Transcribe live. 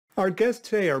Our guests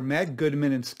today are Matt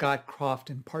Goodman and Scott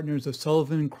Crofton, partners of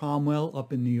Sullivan and Cromwell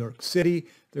up in New York City.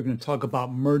 They're going to talk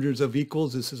about mergers of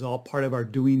equals. This is all part of our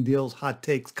Doing Deals Hot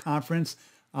Takes conference.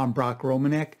 I'm Brock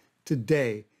Romanek,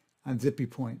 today on Zippy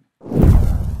Point.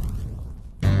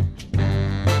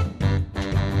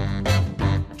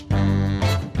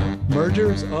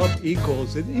 Mergers of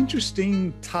equals, an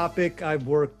interesting topic. I've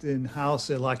worked in-house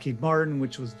at Lockheed Martin,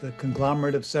 which was the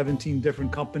conglomerate of 17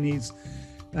 different companies.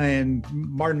 And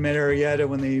Martin Marietta,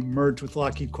 when they merged with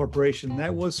Lockheed Corporation,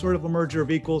 that was sort of a merger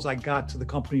of equals. I got to the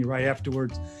company right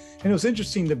afterwards. And it was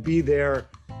interesting to be there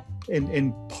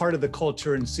and part of the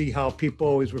culture and see how people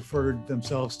always referred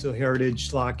themselves to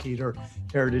Heritage Lockheed or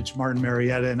Heritage Martin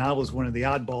Marietta. And I was one of the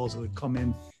oddballs that would come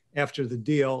in after the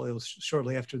deal. It was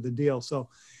shortly after the deal. So,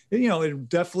 you know, it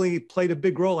definitely played a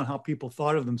big role in how people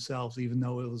thought of themselves, even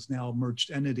though it was now a merged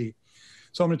entity.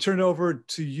 So I'm going to turn it over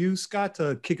to you, Scott,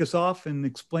 to kick us off and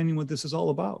explaining what this is all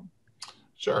about.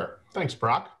 Sure. Thanks,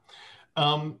 Brock.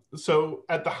 So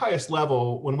at the highest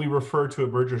level, when we refer to a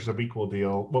mergers of equal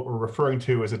deal, what we're referring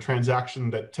to is a transaction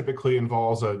that typically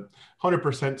involves a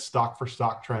 100% stock for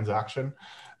stock transaction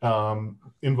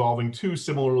involving two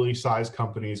similarly sized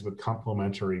companies with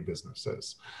complementary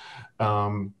businesses.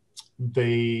 There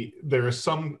are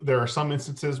some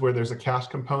instances where there's a cash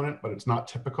component, but it's not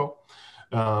typical.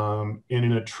 And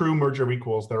in a true merger of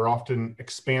equals, there are often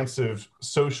expansive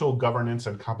social governance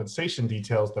and compensation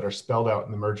details that are spelled out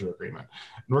in the merger agreement.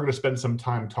 And we're going to spend some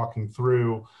time talking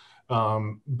through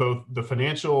both the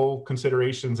financial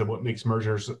considerations of what makes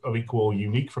mergers of equal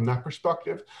unique from that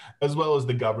perspective, as well as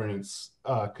the governance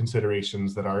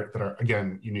considerations that are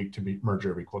again unique to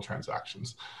merger of equal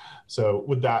transactions. So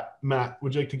with that, Matt,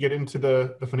 would you like to get into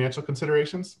the financial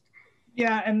considerations?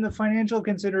 Yeah, and the financial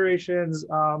considerations,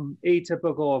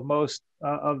 atypical of most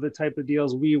of the type of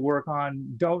deals we work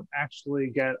on, don't actually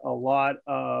get a lot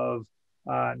of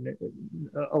time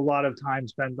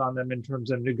spent on them in terms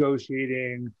of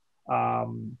negotiating,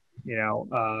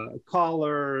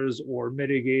 collars or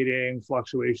mitigating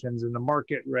fluctuations in the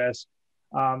market risk,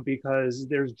 because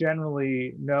there's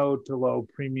generally no to low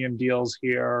premium deals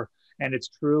here. And it's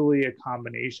truly a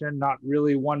combination, not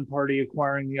really one party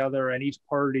acquiring the other, and each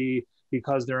party,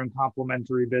 because they're in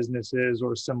complementary businesses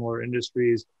or similar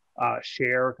industries,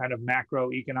 share kind of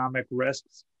macroeconomic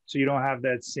risks. So you don't have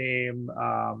that same,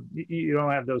 you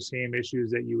don't have those same issues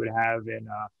that you would have in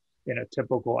a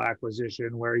typical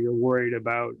acquisition where you're worried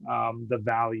about the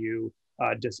value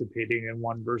dissipating in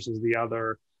one versus the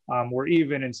other, or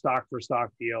even in stock for stock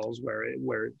deals where it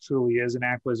truly is an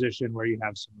acquisition where you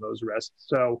have some of those risks.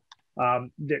 So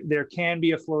there can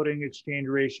be a floating exchange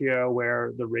ratio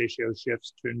where the ratio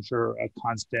shifts to ensure a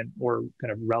constant or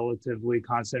kind of relatively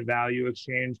constant value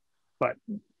exchange. But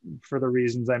for the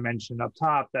reasons I mentioned up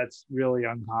top, that's really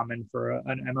uncommon for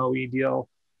an MOE deal.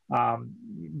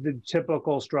 The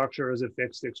typical structure is a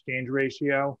fixed exchange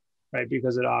ratio, right?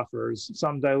 Because it offers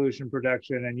some dilution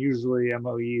protection, and usually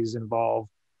MOEs involve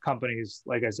companies,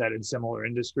 like I said, in similar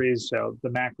industries. So the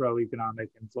macroeconomic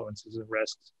influences and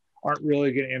risks aren't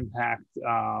really going to impact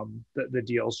the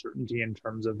deal certainty in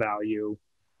terms of value.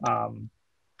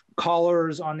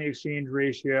 Collars on the exchange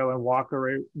ratio and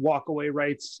walk-away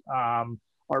rights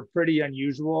are pretty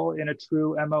unusual in a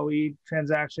true MOE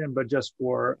transaction, but just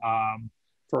for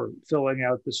filling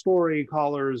out the story,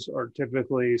 collars are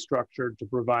typically structured to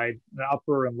provide an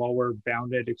upper and lower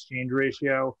bounded exchange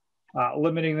ratio,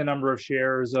 limiting the number of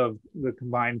shares of the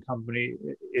combined company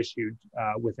issued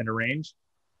within a range.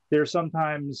 There's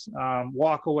sometimes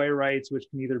walk-away rights, which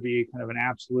can either be kind of an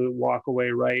absolute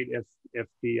walk-away right if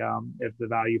the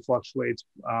value fluctuates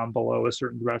below a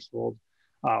certain threshold,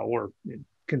 or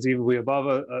conceivably above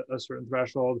a certain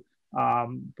threshold.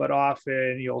 But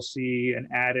often you'll see an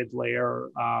added layer,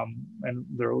 and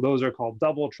those are called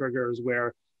double triggers,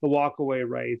 where the walk-away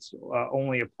rights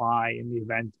only apply in the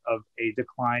event of a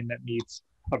decline that meets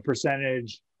a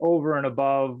percentage over and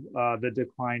above the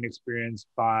decline experienced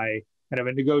by kind of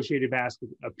a negotiated basket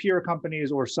of peer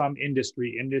companies or some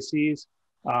industry indices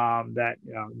that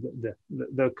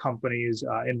the companies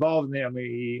involved in the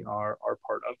MOE are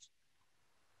part of.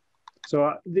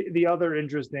 So the other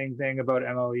interesting thing about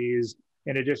MOEs,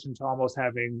 in addition to almost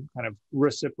having kind of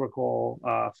reciprocal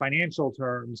financial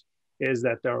terms, is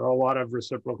that there are a lot of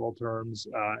reciprocal terms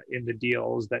in the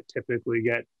deals that typically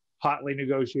get hotly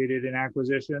negotiated in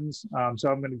acquisitions. So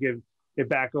I'm going to give it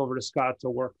back over to Scott to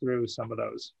work through some of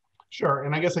those. Sure.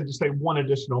 And I guess I'd just say one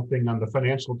additional thing on the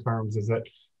financial terms is that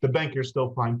the bankers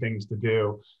still find things to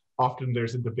do. often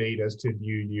there's a debate as to do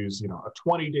you use, a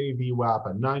 20-day VWAP,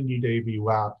 a 90-day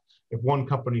VWAP. If one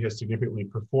company has significantly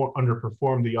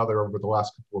underperformed the other over the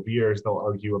last couple of years, they'll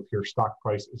argue a pure stock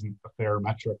price isn't a fair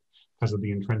metric because of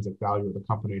the intrinsic value of the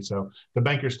company. So the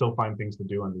bankers still find things to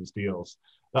do on these deals,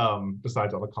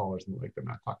 besides all the collars and the like that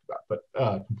Matt talked about, but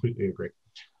completely agree.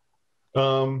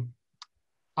 On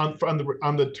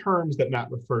the terms that Matt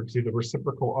referred to, the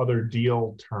reciprocal other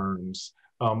deal terms,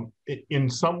 in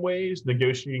some ways,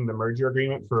 negotiating the merger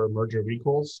agreement for a merger of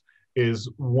equals is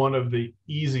one of the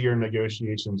easier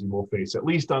negotiations you will face, at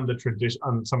least on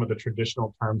some of the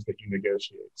traditional terms that you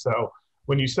negotiate. So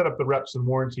when you set up the reps and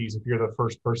warranties, if you're the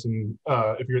first person,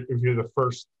 if you're the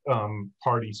first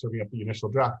party serving up the initial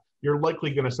draft, you're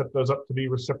likely going to set those up to be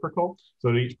reciprocal,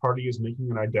 so that each party is making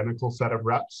an identical set of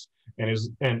reps, and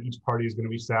each party is going to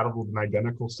be saddled with an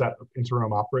identical set of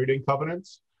interim operating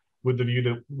covenants, with the view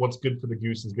that what's good for the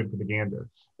goose is good for the gander.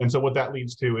 And so what that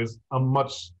leads to is a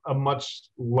much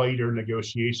lighter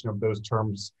negotiation of those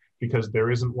terms, because there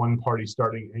isn't one party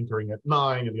anchoring at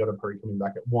 9 and the other party coming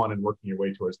back at 1 and working your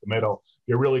way towards the middle.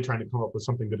 You're really trying to come up with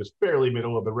something that is fairly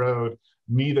middle of the road.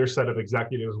 Neither set of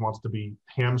executives wants to be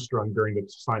hamstrung during the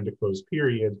sign to close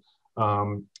period,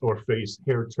 or face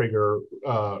hair trigger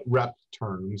rep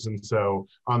terms. And so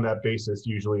on that basis,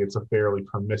 usually it's a fairly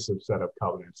permissive set of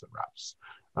covenants and reps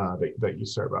that you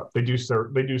serve up. They do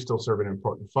still serve an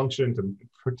important function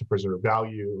to preserve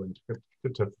value and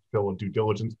to fulfill a due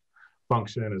diligence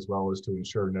function, as well as to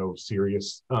ensure no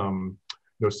serious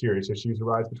issues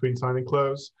arise between sign and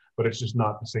close. But it's just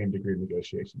not the same degree of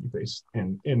negotiation you face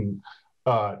in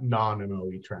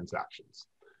non-MOE transactions.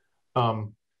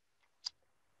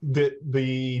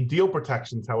 The deal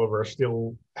protections, however, are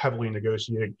still heavily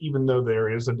negotiated, even though there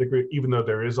is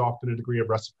often a degree of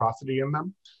reciprocity in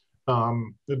them.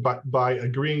 But by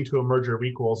agreeing to a merger of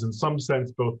equals, in some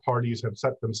sense, both parties have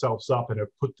set themselves up and have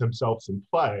put themselves in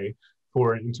play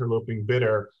for an interloping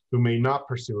bidder who may not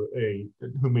pursue a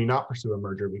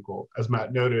merger of equal. As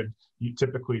Matt noted,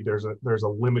 typically there's a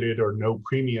limited or no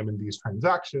premium in these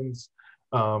transactions,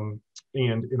 and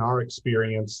in our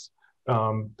experience,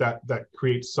 that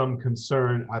creates some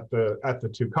concern at the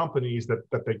two companies that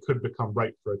they could become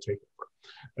ripe for a takeover.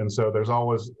 And so there's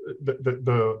always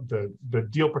the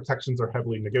deal protections are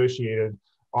heavily negotiated.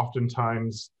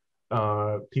 Oftentimes,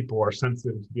 people are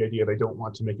sensitive to the idea they don't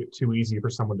want to make it too easy for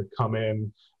someone to come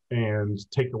in and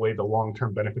take away the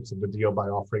long-term benefits of the deal by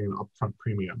offering an upfront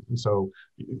premium. And so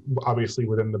obviously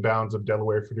within the bounds of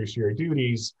Delaware fiduciary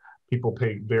duties, people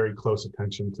pay very close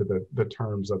attention to the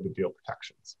terms of the deal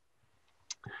protections.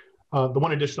 The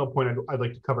one additional point I'd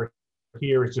like to cover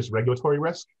here is just regulatory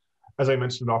risk. As I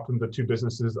mentioned, often the two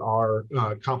businesses are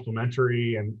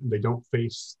complementary and they don't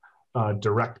face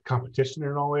direct competition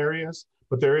in all areas.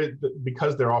 But there is,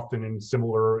 because they're often in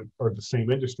similar or the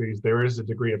same industries, there is a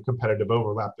degree of competitive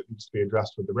overlap that needs to be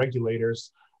addressed with the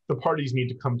regulators. The parties need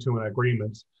to come to an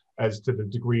agreement as to the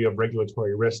degree of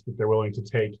regulatory risk that they're willing to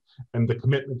take and the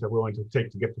commitment they're willing to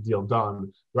take to get the deal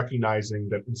done, recognizing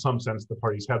that in some sense the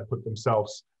parties have put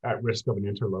themselves at risk of an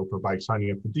interloper by signing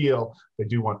up the deal. They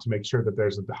do want to make sure that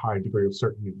there's a high degree of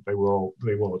certainty that they will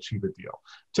achieve a deal.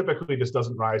 Typically, this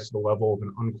doesn't rise to the level of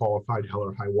an unqualified hell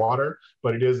or high water,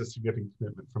 but it is a significant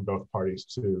commitment from both parties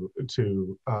to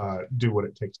do what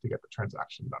it takes to get the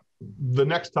transaction done. The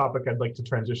next topic I'd like to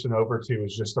transition over to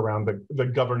is just around the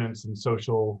governance and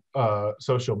social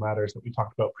matters that we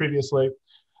talked about previously.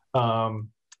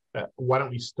 Why don't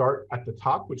we start at the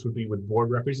top, which would be with board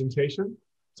representation.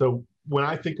 So when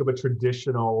I think of a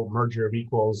traditional merger of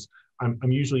equals,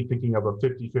 I'm usually thinking of a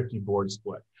 50-50 board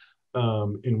split,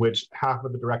 in which half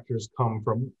of the directors come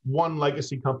from one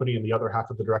legacy company and the other half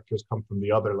of the directors come from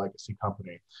the other legacy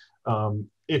company.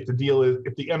 If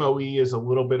the MOE is a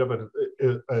little bit of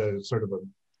a sort of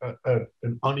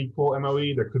an unequal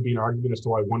MOE, there could be an argument as to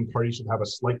why one party should have a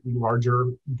slightly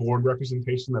larger board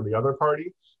representation than the other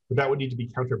party, but that would need to be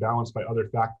counterbalanced by other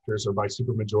factors or by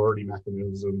supermajority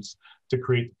mechanisms to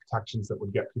create the protections that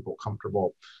would get people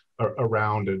comfortable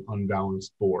around an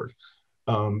unbalanced board.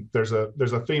 There's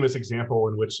a famous example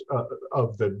in which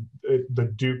of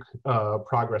the Duke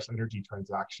Progress Energy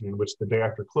transaction, in which the day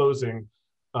after closing,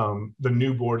 the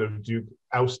new board of Duke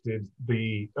ousted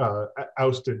the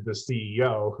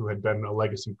CEO, who had been a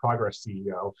legacy Progress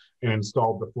CEO, and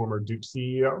installed the former Duke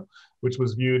CEO, which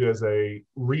was viewed as a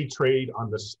retrade on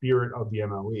the spirit of the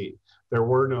MOE. There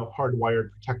were no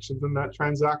hardwired protections in that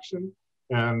transaction,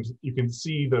 and you can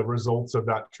see the results of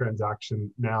that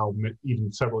transaction now,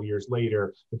 even several years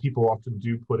later. The people often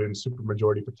do put in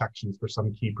supermajority protections for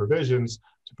some key provisions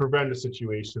to prevent a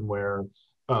situation where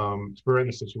we're in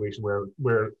a situation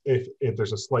where if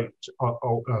there's a slight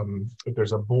if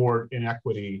there's a board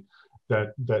inequity,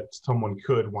 that someone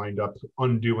could wind up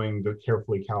undoing the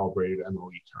carefully calibrated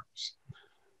MOE terms.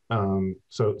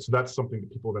 So that's something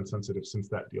that people have been sensitive since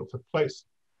that deal took place.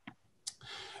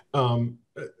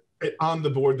 On the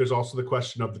board, there's also the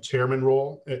question of the chairman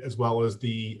role, as well as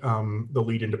the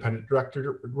lead independent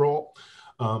director role.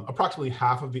 Approximately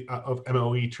half of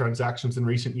MOE transactions in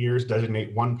recent years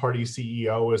designate one party's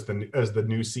CEO as the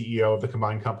new CEO of the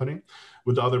combined company,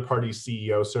 with the other party's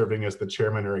CEO serving as the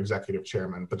chairman or executive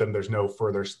chairman, but then there's no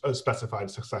further specified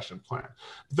succession plan.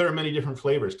 But there are many different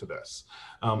flavors to this.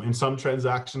 In some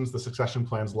transactions, the succession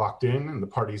plan's locked in and the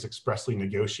parties expressly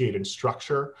negotiate and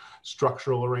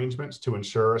structural arrangements to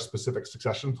ensure a specific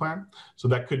succession plan. So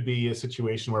that could be a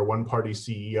situation where one party's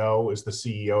CEO is the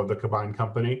CEO of the combined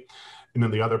company, and then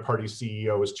the other party's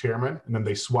CEO is chairman, and then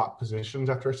they swap positions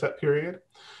after a set period.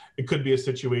 It could be a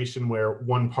situation where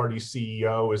one party's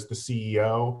CEO is the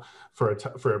CEO for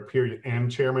a period and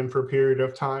chairman for a period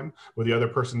of time, with the other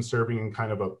person serving in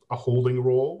kind of a holding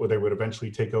role where they would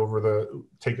eventually take over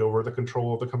the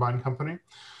control of the combined company.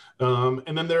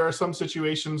 And then there are some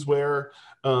situations where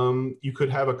you could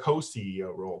have a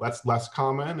co-CEO role. That's less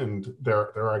common, and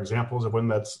there are examples of when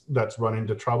that's run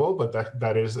into trouble, but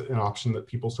that is an option that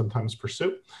people sometimes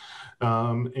pursue.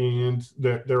 And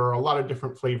there are a lot of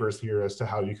different flavors here as to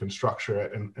how you can structure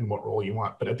it and what role you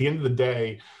want. But at the end of the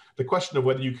day, the question of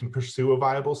whether you can pursue a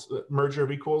viable merger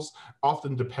of equals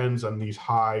often depends on these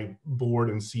high board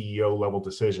and CEO level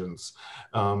decisions.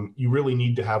 You really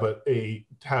need to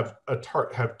have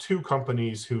two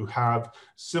companies who have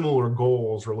similar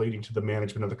goals relating to the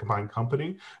management of the combined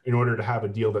company in order to have a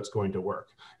deal that's going to work.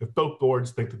 If both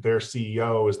boards think that their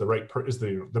CEO is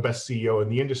the best CEO in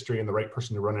the industry and the right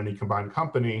person to run any combined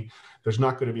company, there's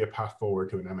not going to be a path forward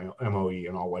to an MOE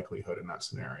in all likelihood in that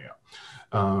scenario.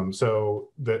 So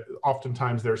that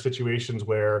oftentimes there are situations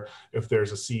where if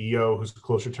there's a CEO who's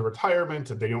closer to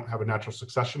retirement and they don't have a natural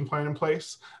succession plan in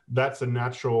place, that's a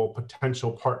natural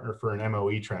potential partner for an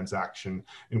MOE transaction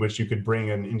in which you could bring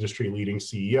an industry leading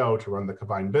CEO to run the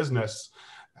combined business,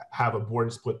 have a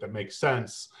board split that makes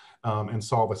sense, and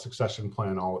solve a succession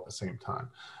plan all at the same time.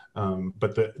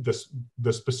 But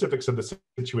the specifics of the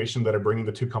situation that are bringing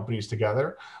the two companies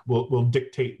together will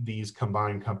dictate these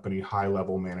combined company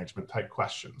high-level management type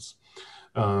questions.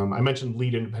 I mentioned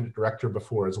lead independent director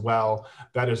before as well.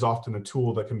 That is often a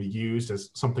tool that can be used as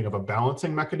something of a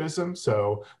balancing mechanism.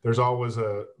 So there's always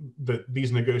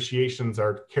these negotiations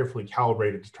are carefully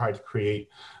calibrated to try to create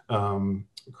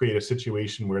a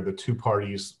situation where the two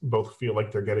parties both feel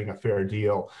like they're getting a fair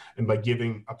deal, and by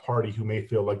giving a party who may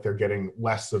feel like they're getting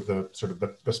less of the sort of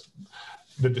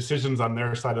the decisions on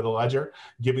their side of the ledger,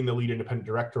 giving the lead independent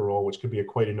director role, which could be a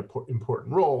quite an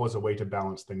important role, as a way to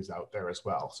balance things out there as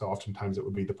well. So oftentimes it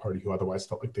would be the party who otherwise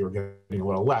felt like they were getting a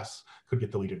little less could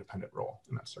get the lead independent role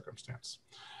in that circumstance.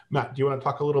 Matt, do you want to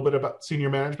talk a little bit about senior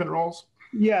management roles?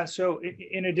 Yeah, so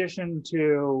in addition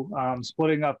to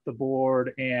splitting up the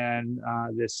board and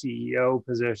the CEO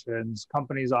positions,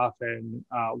 companies often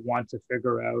want to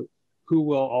figure out who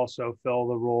will also fill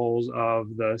the roles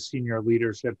of the senior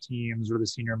leadership teams or the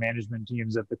senior management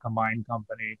teams at the combined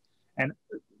company. And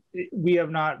we have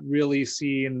not really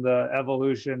seen the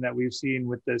evolution that we've seen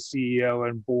with the CEO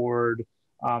and board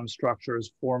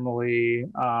structures formally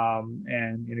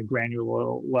and in a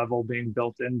granular level being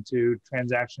built into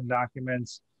transaction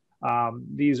documents.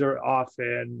 These are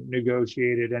often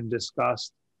negotiated and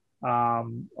discussed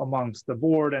amongst the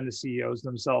board and the CEOs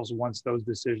themselves once those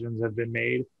decisions have been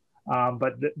made.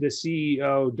 But the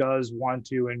CEO does want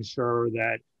to ensure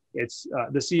that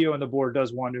the CEO and the board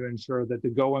does want to ensure that the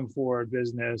going forward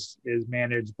business is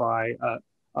managed by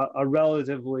a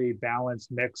relatively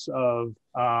balanced mix of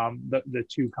the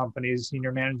two companies'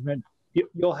 senior management.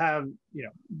 You'll have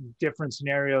different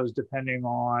scenarios depending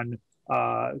on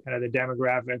kind of the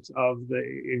demographics of the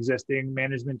existing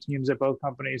management teams at both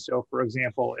companies. So, for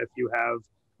example, if you have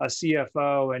a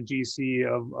CFO and GC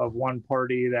of one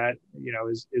party that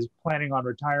is planning on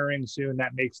retiring soon,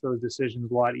 that makes those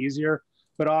decisions a lot easier.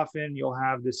 But often you'll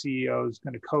have the CEOs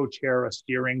kind of co-chair a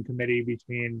steering committee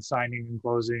between signing and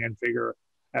closing and figure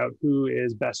out who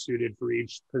is best suited for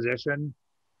each position.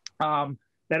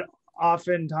 That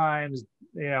oftentimes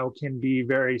can be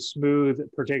very smooth,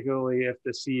 particularly if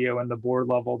the CEO and the board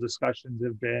level discussions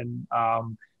have been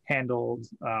handled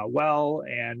well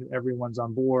and everyone's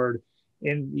on board.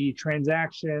 in the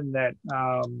transaction that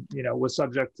was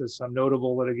subject to some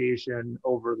notable litigation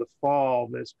over the fall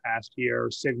this past year,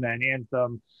 Cigna and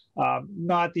Anthem.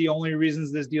 Not the only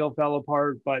reasons this deal fell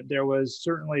apart, but there was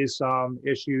certainly some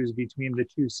issues between the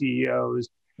two CEOs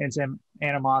and some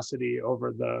animosity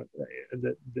over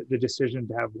the decision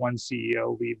to have one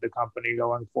CEO lead the company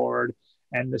going forward.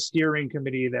 And the steering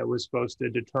committee that was supposed to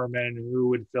determine who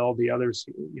would fill the other,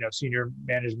 senior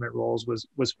management roles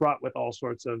was fraught with all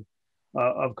sorts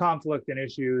of conflict and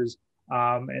issues.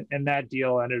 And that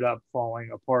deal ended up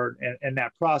falling apart. And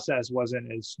that process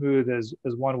wasn't as smooth as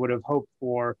one would have hoped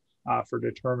for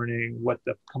determining what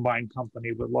the combined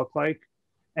company would look like.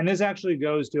 And this actually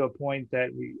goes to a point that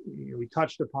we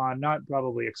touched upon, not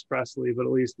probably expressly, but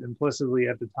at least implicitly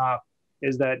at the top,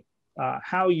 is that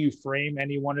how you frame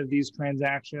any one of these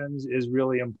transactions is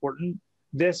really important.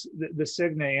 The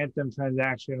Cigna Anthem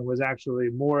transaction was actually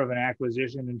more of an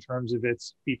acquisition in terms of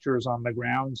its features on the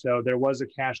ground. So there was a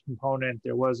cash component,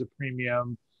 there was a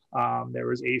premium, there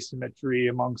was asymmetry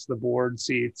amongst the board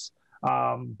seats.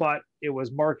 But it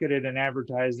was marketed and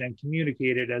advertised and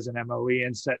communicated as an MOE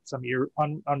and set some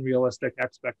unrealistic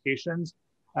expectations.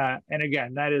 And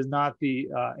again, that is not the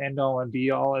end all and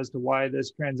be all as to why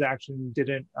this transaction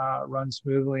didn't run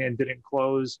smoothly and didn't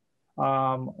close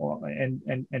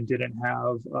and didn't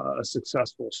have a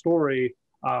successful story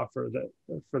for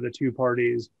the two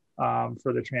parties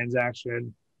for the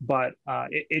transaction. But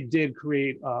it did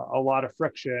create a lot of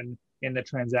friction in the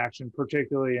transaction,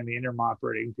 particularly in the interim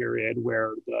operating period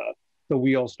where the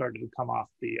wheels started to come off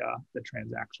the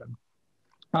transaction.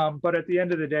 But at the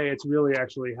end of the day, it's really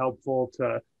actually helpful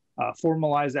to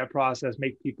formalize that process,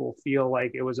 make people feel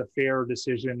like it was a fair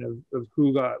decision of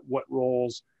who got what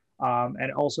roles,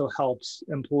 and also helps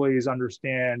employees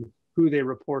understand who they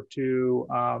report to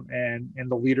and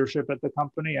the leadership at the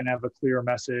company, and have a clear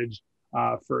message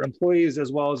for employees,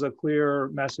 as well as a clear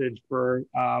message for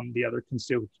the other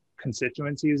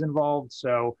constituencies involved.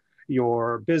 So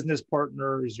your business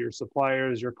partners, your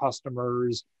suppliers, your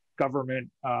customers, government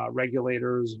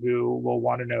regulators who will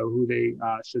want to know who they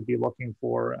should be looking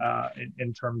for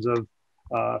in terms of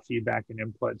feedback and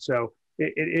input. So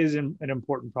it is an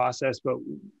important process, but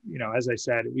as I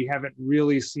said, we haven't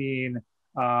really seen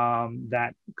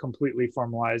that completely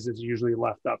formalized. It's usually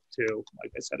left up to,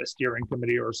 like I said, a steering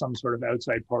committee or some sort of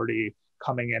outside party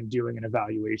coming and doing an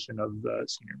evaluation of the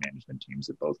senior management teams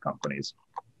at both companies.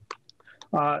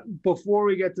 Before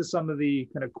we get to some of the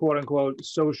kind of quote unquote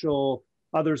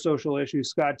other social issues,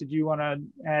 Scott, did you want to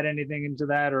add anything into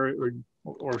that, or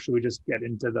should we just get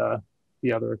into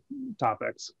the other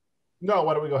topics? No,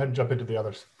 why don't we go ahead and jump into the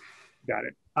others? Got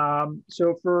it.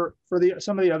 So for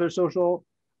some of the other social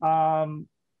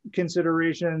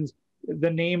considerations,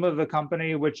 the name of the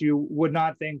company, which you would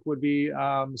not think would be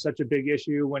such a big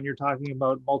issue when you're talking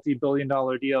about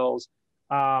multi-billion-dollar deals.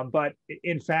 But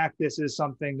in fact, this is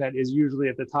something that is usually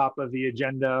at the top of the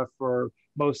agenda for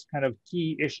most kind of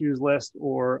key issues list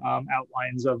or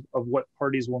outlines of what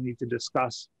parties will need to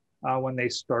discuss when they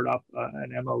start up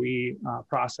an MOE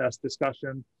process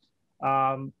discussion.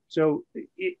 So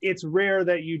it's rare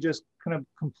that you just kind of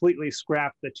completely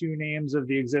scrap the two names of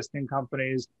the existing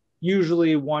companies.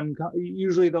 Usually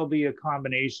there'll be a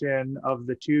combination of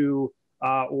the two,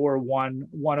 or one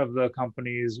of the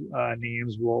company's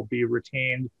names will be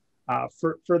retained.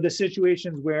 For the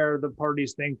situations where the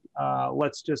parties think,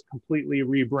 let's just completely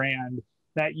rebrand,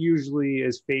 that usually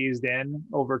is phased in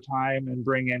over time and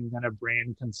bring in kind of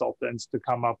brand consultants to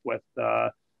come up with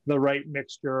the right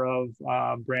mixture of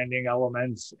branding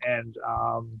elements and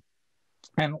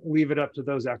leave it up to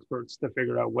those experts to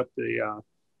figure out what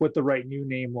the right new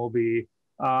name will be.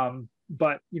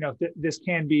 But this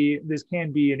can be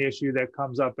an issue that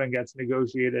comes up and gets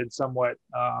negotiated somewhat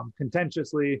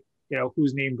contentiously.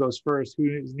 Whose name goes first,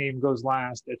 whose name goes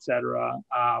last, etc.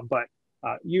 But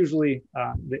usually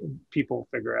people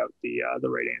figure out the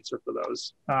right answer for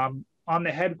those. On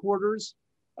the headquarters,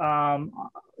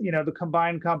 the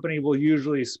combined company will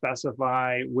usually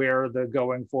specify where the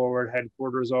going forward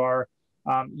headquarters are.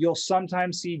 You'll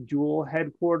sometimes see dual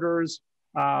headquarters,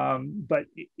 but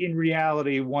in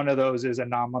reality, one of those is a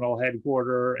nominal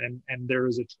headquarter, and there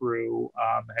is a true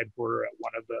headquarter at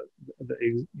one of the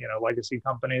legacy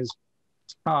companies.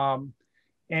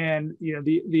 And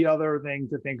the other thing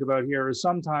to think about here is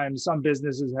sometimes some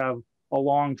businesses have a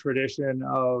long tradition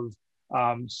of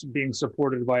being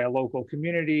supported by a local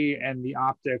community, and the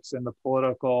optics and the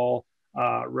political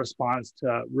response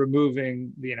to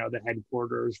removing the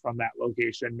headquarters from that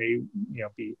location may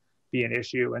be an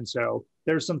issue. And so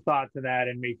there's some thought to that,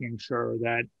 and making sure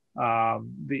that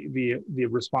the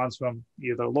response from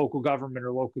either local government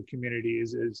or local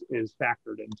communities is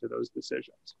factored into those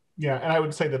decisions. Yeah, and I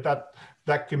would say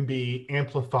that can be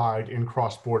amplified in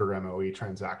cross-border MOE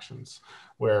transactions,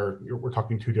 where we're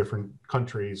talking two different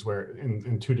countries, where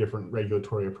in two different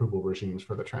regulatory approval regimes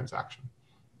for the transaction.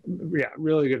 Yeah,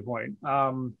 really good point.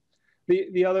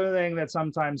 The other thing that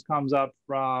sometimes comes up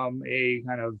from a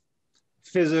kind of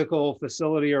physical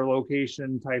facility or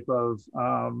location type of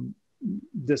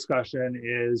discussion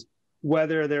is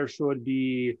whether there should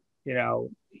be,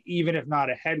 even if not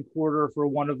a headquarter for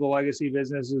one of the legacy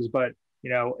businesses, but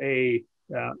a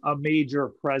major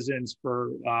presence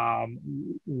for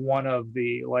one of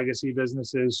the legacy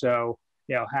businesses. So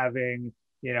having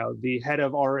the head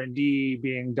of R&D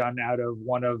being done out of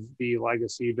one of the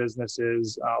legacy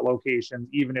businesses locations,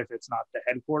 even if it's not the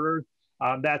headquarters.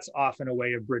 That's often a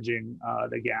way of bridging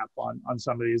the gap on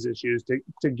some of these issues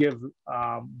to give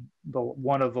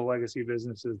one of the legacy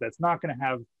businesses that's not going to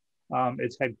have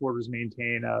its headquarters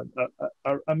maintain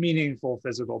a meaningful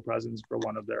physical presence for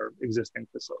one of their existing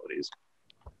facilities.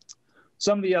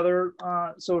 Some of the other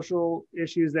social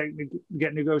issues that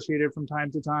get negotiated from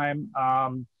time to time,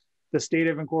 the state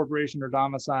of incorporation or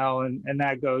domicile, and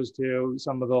that goes to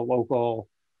some of the local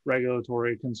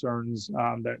regulatory concerns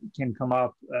that can come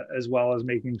up, as well as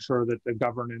making sure that the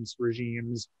governance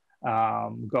regimes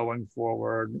going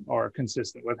forward are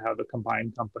consistent with how the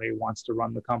combined company wants to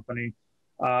run the company.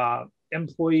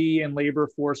 Employee and labor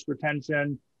force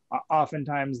retention.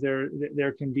 Oftentimes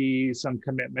there can be some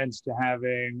commitments to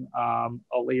having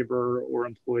a labor or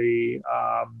employee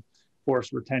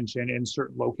force retention in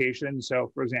certain locations.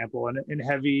 So for example, in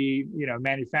heavy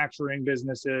manufacturing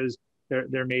businesses,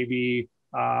 there may be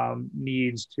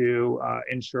needs to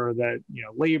ensure that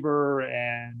labor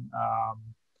and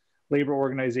labor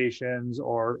organizations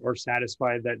are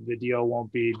satisfied that the deal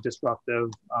won't be disruptive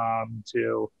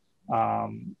to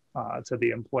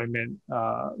the employment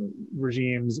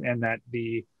regimes, and that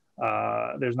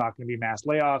there's not going to be mass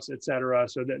layoffs, et cetera.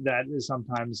 So that is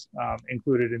sometimes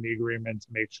included in the agreement to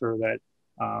make sure that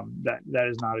that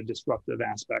is not a disruptive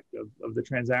aspect of the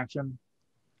transaction.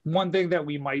 One thing that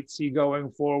we might see going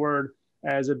forward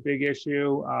as a big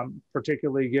issue,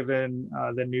 particularly given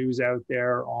the news out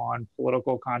there on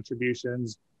political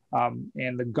contributions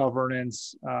and the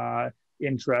governance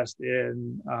interest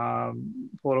in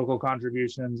political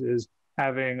contributions, is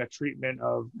having a treatment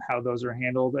of how those are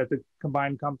handled at the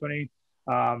combined company.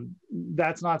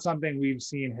 That's not something we've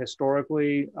seen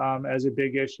historically as a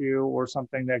big issue or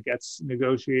something that gets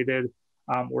negotiated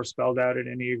or spelled out in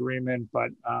any agreement, but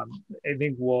I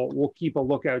think we'll keep a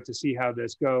lookout to see how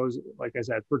this goes. Like I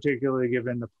said, particularly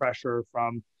given the pressure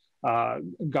from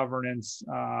governance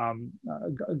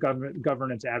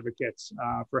advocates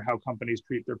for how companies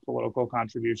treat their political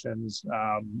contributions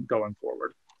going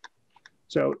forward.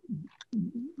 So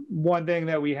one thing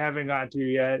that we haven't got to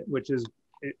yet, which is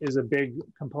a big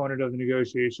component of the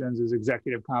negotiations, is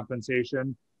executive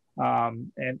compensation.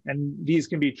 And these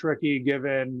can be tricky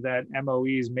given that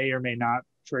MOEs may or may not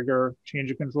trigger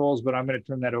change of controls, but I'm going to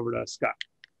turn that over to Scott.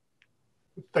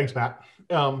 Thanks, Matt.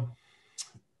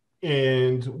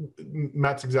 And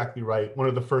Matt's exactly right. One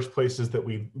of the first places that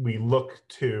we look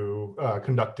to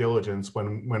conduct diligence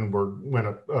when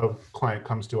a client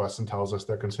comes to us and tells us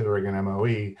they're considering an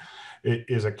MOE, it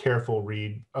is a careful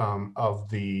read of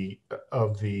the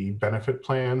benefit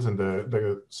plans and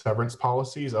the severance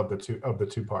policies of the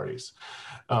two parties.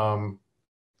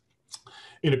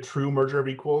 In a true merger of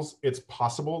equals, it's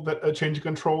possible that a change of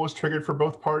control is triggered for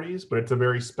both parties, but it's a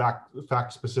very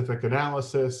fact-specific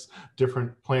analysis.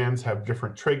 Different plans have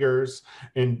different triggers,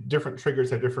 and different triggers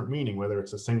have different meaning, whether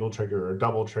it's a single trigger or a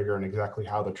double trigger, and exactly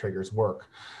how the triggers work.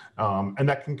 And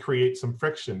that can create some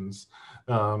frictions.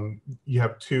 You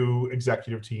have two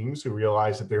executive teams who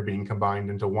realize that they're being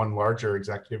combined into one larger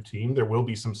executive team. There will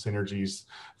be some synergies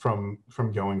from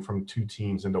going from two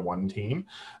teams into one team.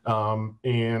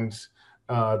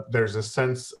 There's a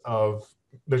sense of,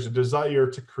 there's a desire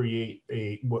to create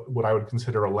what I would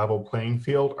consider a level playing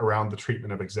field around the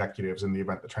treatment of executives in the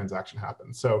event the transaction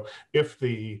happens. So if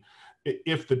the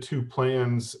two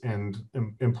plans and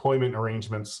employment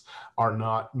arrangements are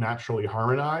not naturally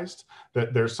harmonized,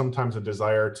 that there's sometimes a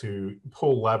desire to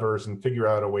pull levers and figure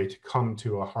out a way to come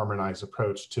to a harmonized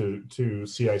approach to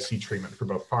CIC treatment for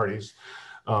both parties.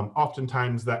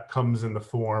 Oftentimes that comes in the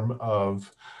form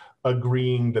of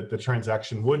agreeing that the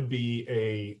transaction would be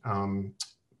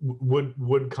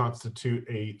would constitute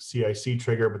a CIC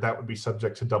trigger, but that would be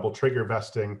subject to double trigger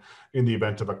vesting in the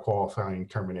event of a qualifying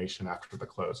termination after the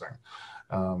closing.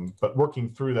 But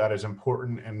working through that is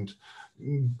important, and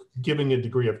giving a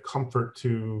degree of comfort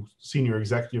to senior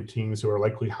executive teams who are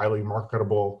likely highly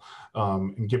marketable,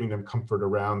 and giving them comfort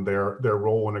around their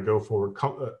role in a go-forward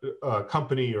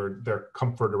company, or their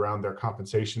comfort around their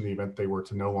compensation in the event they were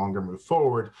to no longer move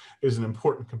forward, is an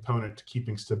important component to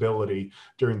keeping stability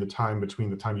during the time between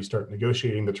the time you start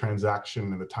negotiating the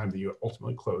transaction and the time that you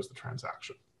ultimately close the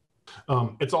transaction.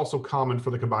 It's also common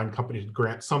for the combined company to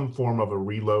grant some form of a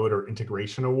reload or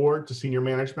integration award to senior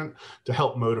management to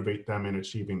help motivate them in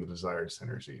achieving the desired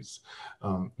synergies.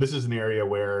 This is an area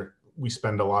where we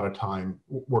spend a lot of time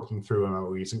working through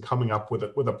MOEs and coming up with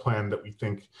a plan that we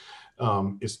think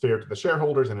is fair to the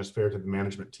shareholders and is fair to the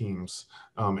management teams,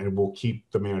 and will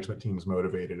keep the management teams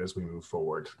motivated as we move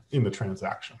forward in the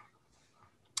transaction.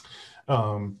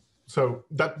 So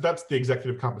that's the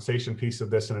executive compensation piece of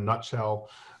this in a nutshell.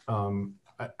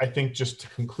 I think just to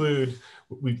conclude,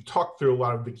 we've talked through a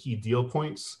lot of the key deal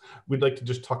points. We'd like to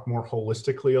just talk more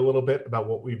holistically a little bit about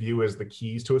what we view as the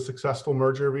keys to a successful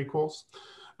merger of equals.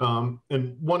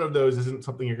 And one of those isn't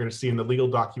something you're going to see in the legal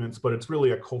documents, but it's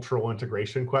really a cultural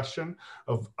integration question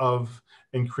of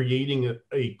creating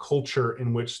a culture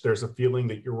in which there's a feeling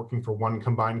that you're working for one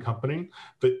combined company,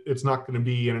 that it's not going to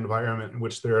be an environment in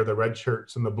which there are the red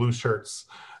shirts and the blue shirts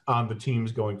on the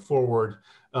teams going forward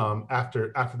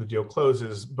after the deal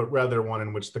closes, but rather one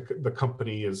in which the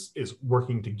company is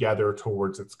working together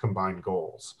towards its combined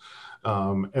goals.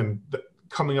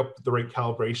 Coming up with the right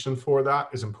calibration for that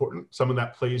is important. Some of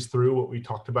that plays through what we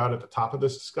talked about at the top of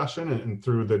this discussion and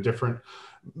through the different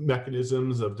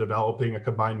mechanisms of developing a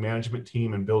combined management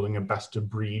team and building a best of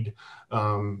breed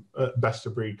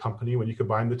company when you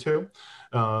combine the two.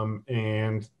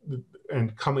 And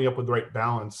coming up with the right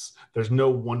balance. There's no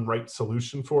one right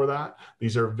solution for that.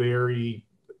 These are very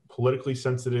politically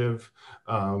sensitive.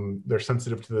 They're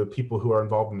sensitive to the people who are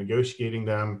involved in negotiating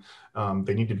them.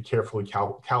 They need to be carefully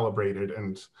calibrated,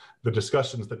 and the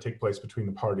discussions that take place between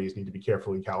the parties need to be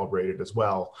carefully calibrated as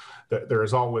well. That there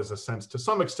is always a sense, to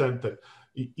some extent, that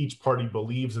each party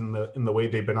believes in the way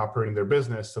they've been operating their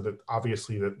business, so that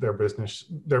obviously that their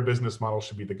business model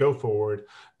should be the go forward.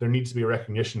 There needs to be a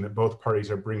recognition that both parties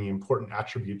are bringing important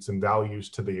attributes and values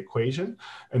to the equation,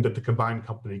 and that the combined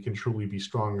company can truly be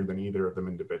stronger than either of them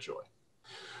individually.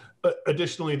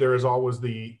 Additionally, there is always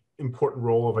the important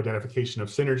role of identification of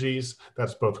synergies.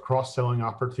 That's both cross-selling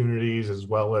opportunities as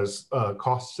well as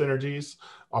cost synergies.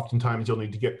 Oftentimes you'll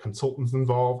need to get consultants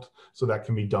involved, so that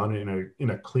can be done in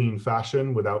a clean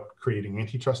fashion without creating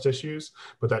antitrust issues.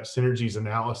 But that synergies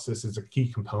analysis is a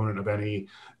key component of any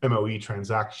MOE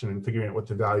transaction, and figuring out what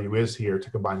the value is here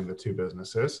to combining the two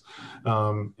businesses.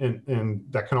 And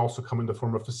that can also come in the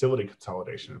form of facility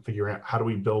consolidation, and figuring out how do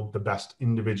we build the best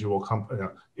individual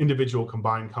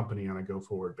combined company on a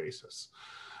go-forward basis.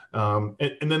 And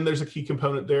then there's a key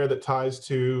component there that ties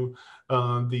to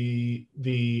the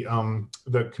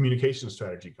communication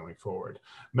strategy going forward.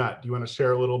 Matt, do you want to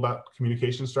share a little about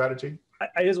communication strategy?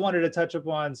 I just wanted to touch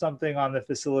upon something on the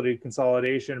facility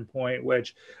consolidation point,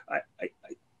 which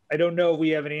I don't know if we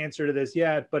have an answer to this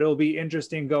yet, but it'll be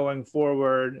interesting going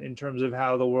forward in terms of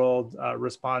how the world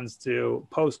responds to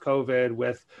post-COVID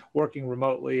with working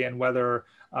remotely, and whether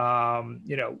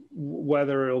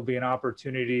whether it'll be an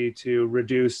opportunity to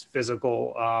reduce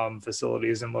physical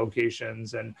facilities and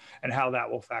locations, and how that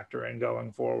will factor in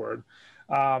going forward.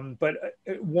 But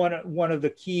one of the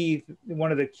key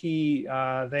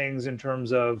things in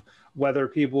terms of whether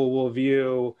people will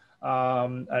view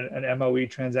an MOE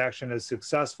transaction as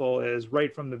successful is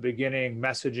right from the beginning,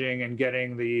 messaging and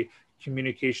getting the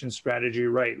communication strategy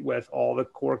right with all the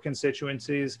core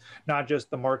constituencies, not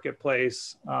just the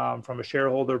marketplace from a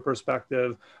shareholder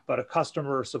perspective, but a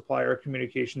customer supplier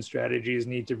communication strategies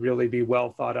need to really be well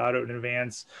thought out in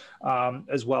advance,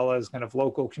 as well as kind of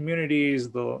local communities,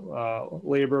 the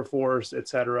labor force, et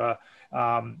cetera.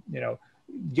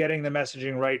 Getting the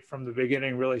messaging right from the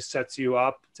beginning really sets you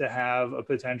up to have a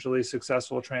potentially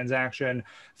successful transaction.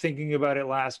 Thinking about it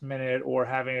last minute or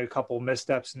having a couple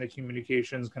missteps in the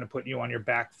communications kind of putting you on your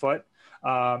back foot,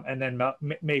 and then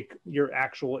make your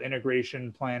actual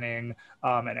integration planning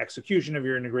and execution of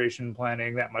your integration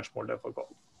planning that much more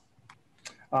difficult.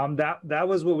 That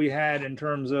was what we had in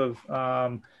terms of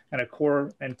kind of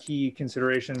core and key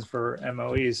considerations for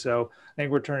MOEs. So I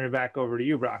think we're turning it back over to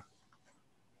you, Brock.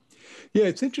 Yeah,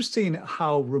 it's interesting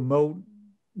how remote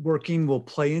working will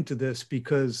play into this,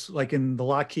 because like in the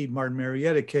Lockheed Martin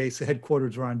Marietta case, the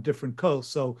headquarters were on different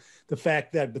coasts. So the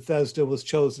fact that Bethesda was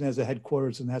chosen as a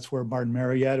headquarters and that's where Martin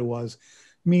Marietta was,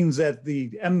 means that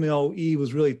the MOE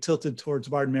was really tilted towards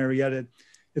Martin Marietta.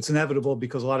 It's inevitable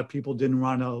because a lot of people didn't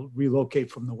want to relocate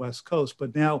from the West Coast.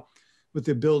 But now with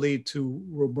the ability to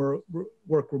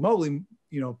work remotely,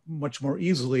 much more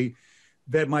easily,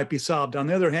 that might be solved. On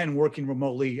the other hand, working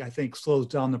remotely, I think, slows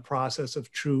down the process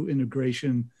of true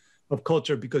integration of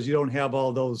culture, because you don't have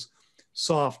all those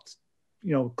soft,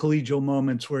 collegial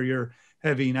moments where you're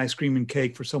having ice cream and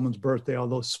cake for someone's birthday, all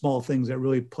those small things that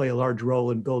really play a large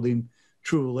role in building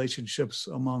true relationships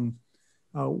among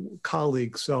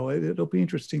colleagues. So it'll be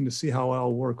interesting to see how it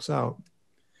all works out.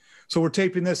 So we're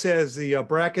taping this as the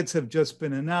brackets have just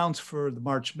been announced for the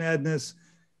March Madness.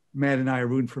 Matt and I are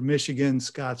rooting for Michigan.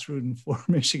 Scott's rooting for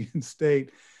Michigan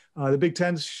State. The Big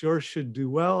Ten sure should do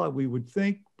well, we would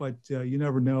think, but you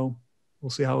never know.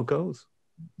 We'll see how it goes.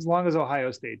 As long as Ohio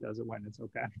State doesn't win, it's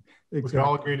okay. Exactly. We can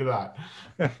all agree to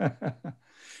that.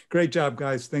 Great job,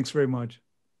 guys. Thanks very much.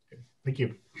 Thank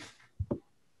you.